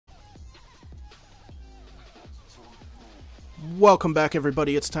Welcome back,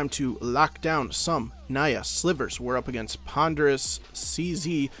 everybody. It's time to lock down some Naya Slivers. We're up against Ponderous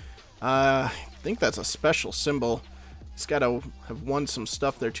CZ. I think that's a special symbol. He's got to have won some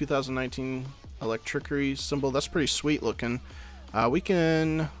stuff there. 2019 Electricity symbol. That's pretty sweet looking. We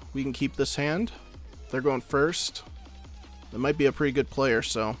can keep this hand. They're going first. That might be a pretty good player.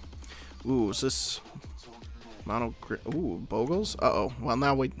 So, ooh, is this mono? Ooh, Bogles. Uh-oh. Well,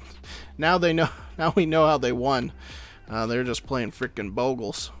 now we know how they won. They're just playing frickin'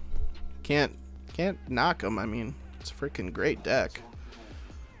 Bogles. Can't knock them. I mean, it's a frickin' great deck.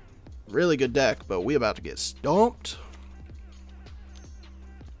 Really good deck, but we about to get stomped.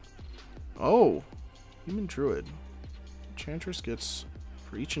 Oh, Human Druid. Enchantress gets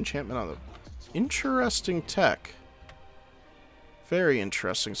for each enchantment on the interesting tech. Very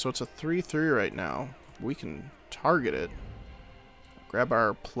interesting. So it's a 3/3 right now. We can target it. Grab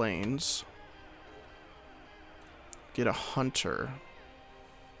our planes. Get a hunter.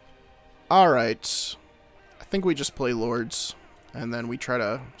 Alright. I think we just play Lords. And then we try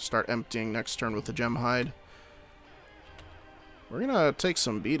to start emptying next turn with the Gem Hide. We're gonna take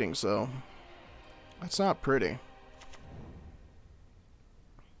some beatings, though. That's not pretty.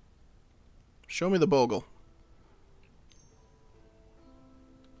 Show me the Bogle.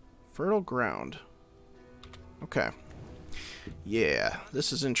 Fertile Ground. Okay. Yeah,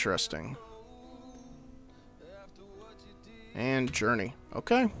 this is interesting. And Journey.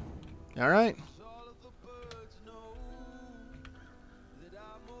 Okay. Alright.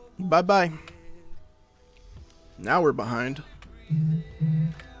 Bye-bye. Now we're behind.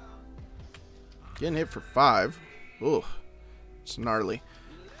 Getting hit for 5. Ugh. It's gnarly.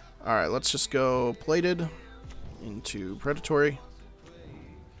 Alright, let's just go Plated into Predatory.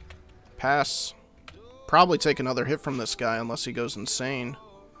 Pass. Probably take another hit from this guy unless he goes insane.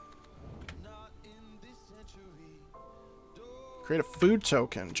 Create a food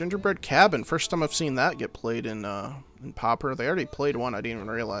token. Gingerbread Cabin. First time I've seen that get played in Pauper. They already played one. I didn't even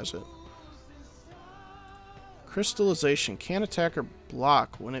realize it. Crystallization. Can't attack or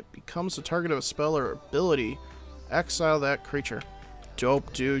block. When it becomes the target of a spell or ability, exile that creature.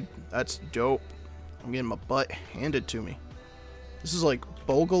 Dope, dude. That's dope. I'm getting my butt handed to me. This is like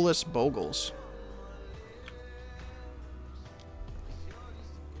Bogleless Bogles.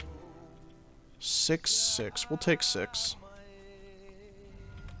 Six. We'll take 6.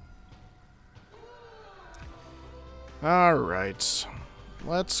 Alright,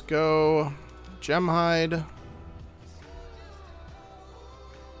 let's go Gem Hide,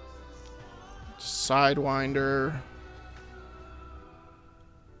 Sidewinder,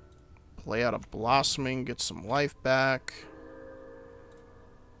 play out a Blossoming, get some life back,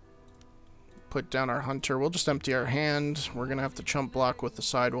 put down our Hunter. We'll just empty our hand. We're going to have to chump block with the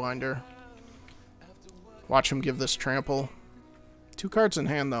Sidewinder. Watch him give this trample. 2 cards in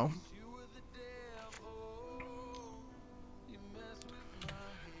hand, though.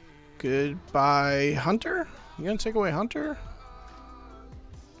 Goodbye, Hunter? You gonna take away Hunter?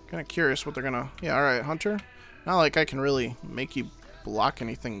 Kinda curious what they're gonna... Yeah, alright, Hunter. Not like I can really make you block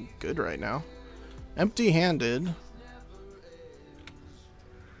anything good right now. Empty-handed.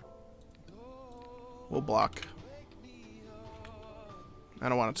 We'll block. I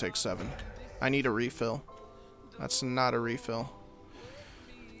don't want to take 7. I need a refill. That's not a refill.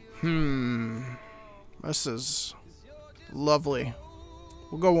 This is lovely.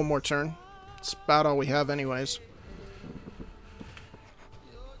 We'll go one more turn. It's about all we have anyways.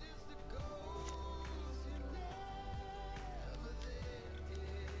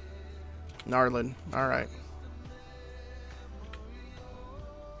 Gnarlid. Alright.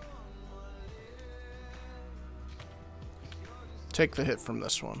 Take the hit from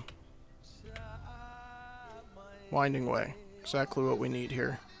this one. Winding Way. Exactly what we need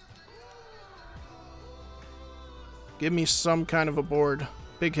here. Give me some kind of a board.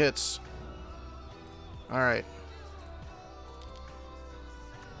 Big hits. Alright.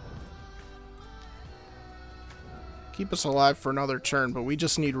 Keep us alive for another turn, but we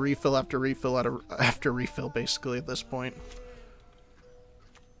just need refill after refill after refill, basically, at this point.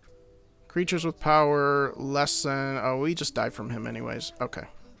 Creatures with power less than... Oh, we just died from him anyways. Okay.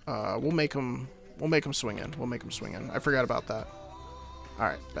 We'll make him swing in. We'll make him swing in. I forgot about that.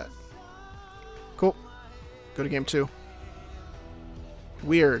 Alright, bet. Cool. Go to game 2.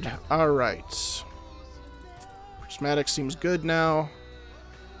 Weird. Alright. Prismatic seems good now.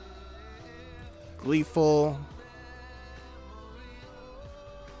 Gleeful.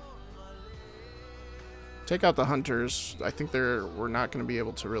 Take out the Hunters. I think we're not going to be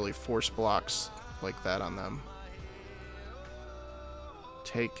able to really force blocks like that on them.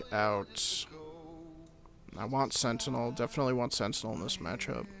 Take out I want Sentinel. Definitely want Sentinel in this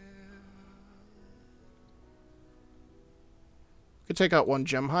matchup. Could take out one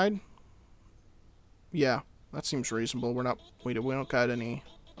Gemhide. Yeah, that seems reasonable. We're not... we don't got any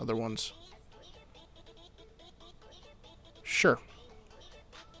other ones. Sure.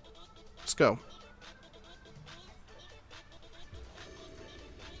 Let's go.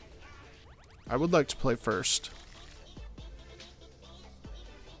 I would like to play first.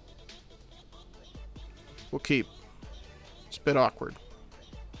 We'll keep. It's a bit awkward,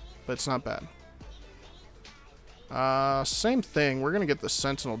 but it's not bad. Same thing. We're going to get the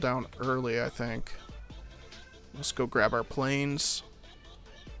Sentinel down early, I think. Let's go grab our planes.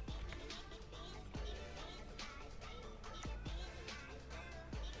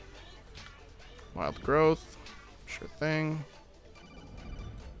 Wild Growth. Sure thing.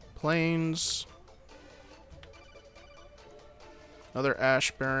 Planes. Another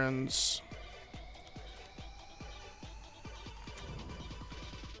Ash Barrens.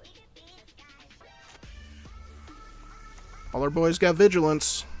 All our boys got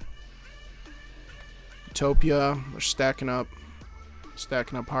Vigilance. Utopia, we're stacking up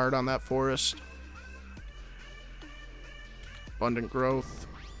hard on that forest. Abundant Growth.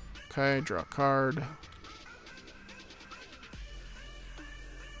 Okay, draw a card.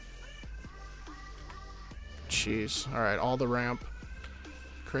 Jeez, alright, all the ramp.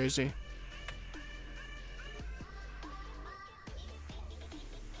 Crazy.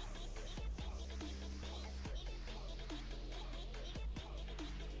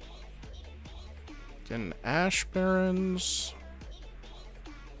 Getting Ash Barrens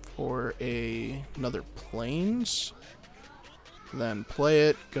for another Plains. Then play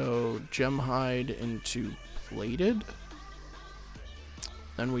it, go Gemhide into Plated.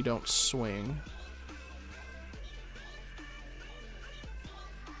 Then we don't swing.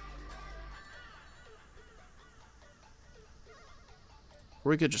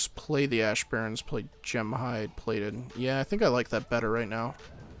 Or we could just play the Ash Barrens, play Gemhide, Plated. Yeah, I think I like that better right now.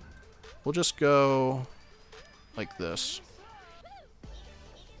 We'll just go like this.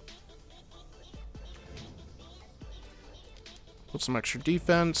 Put some extra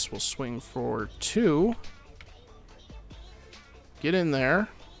defense. We'll swing for 2. Get in there.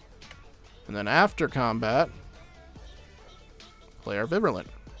 And then after combat, play our Virulent.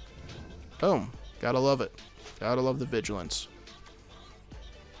 Boom. Gotta love it. Gotta love the Vigilance.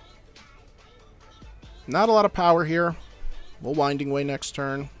 Not a lot of power here. We'll Winding Way next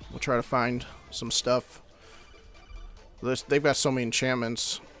turn. We'll try to find some stuff. They've got so many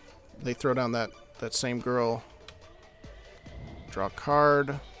enchantments. They throw down that same girl. Draw a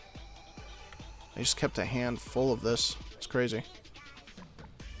card. They just kept a hand full of this. It's crazy.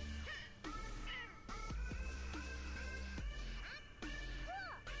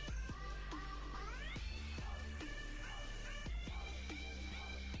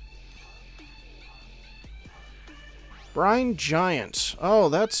 Brine Giant. Oh,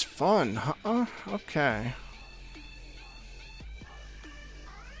 that's fun. Okay.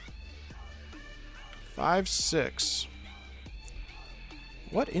 5/6.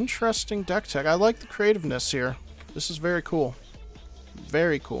 What interesting deck tech. I like the creativeness here. This is very cool.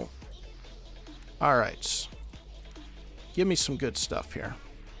 Very cool. Alright. Give me some good stuff here.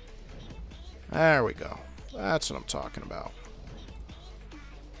 There we go. That's what I'm talking about.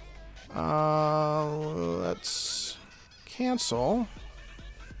 Let's cancel.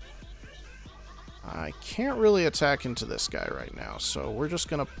 I can't really attack into this guy right now, so we're just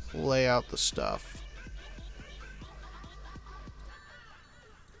gonna play out the stuff.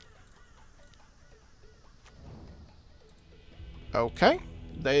 Okay,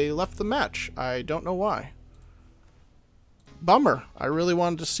 they left the match. I don't know why. Bummer. I really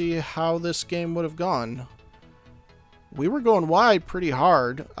wanted to see how this game would have gone. We were going wide pretty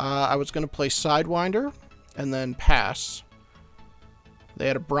hard. I was going to play Sidewinder and then pass. They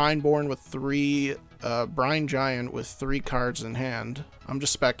had a Brineborn with 3, Brine Giant with 3 cards in hand. I'm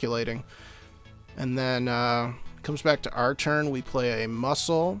just speculating. And then comes back to our turn. We play a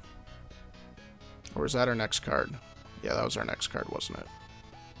Muscle. Or is that our next card? Yeah, that was our next card, wasn't it?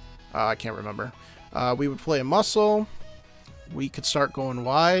 I can't remember. We would play a Muscle. We could start going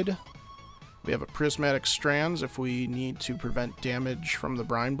wide. We have a Prismatic Strands if we need to prevent damage from the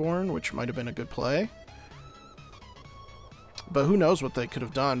Brineborn, which might have been a good play. But who knows what they could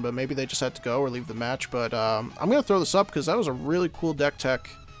have done, but maybe they just had to go or leave the match. But I'm going to throw this up because that was a really cool deck tech,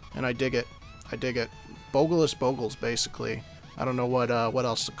 and I dig it. I dig it. Bogles, basically. I don't know what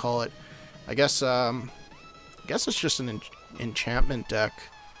else to call it. I guess it's just an enchantment deck.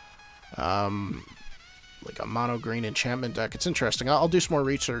 like a mono green enchantment deck. It's interesting. I'll do some more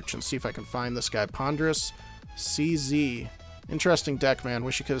research and see if I can find this guy. Ponderous CZ. Interesting deck, man.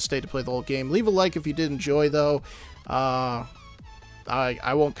 Wish you could have stayed to play the whole game. Leave a like if you did enjoy, though. I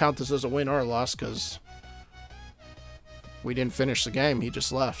won't count this as a win or a loss because we didn't finish the game. He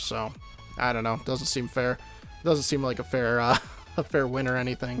just left, so I don't know. Doesn't seem fair. Doesn't seem like a fair win or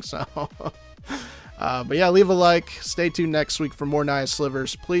anything. So, but yeah, leave a like. Stay tuned next week for more Naya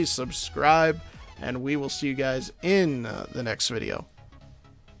Slivers. Please subscribe, and we will see you guys in the next video.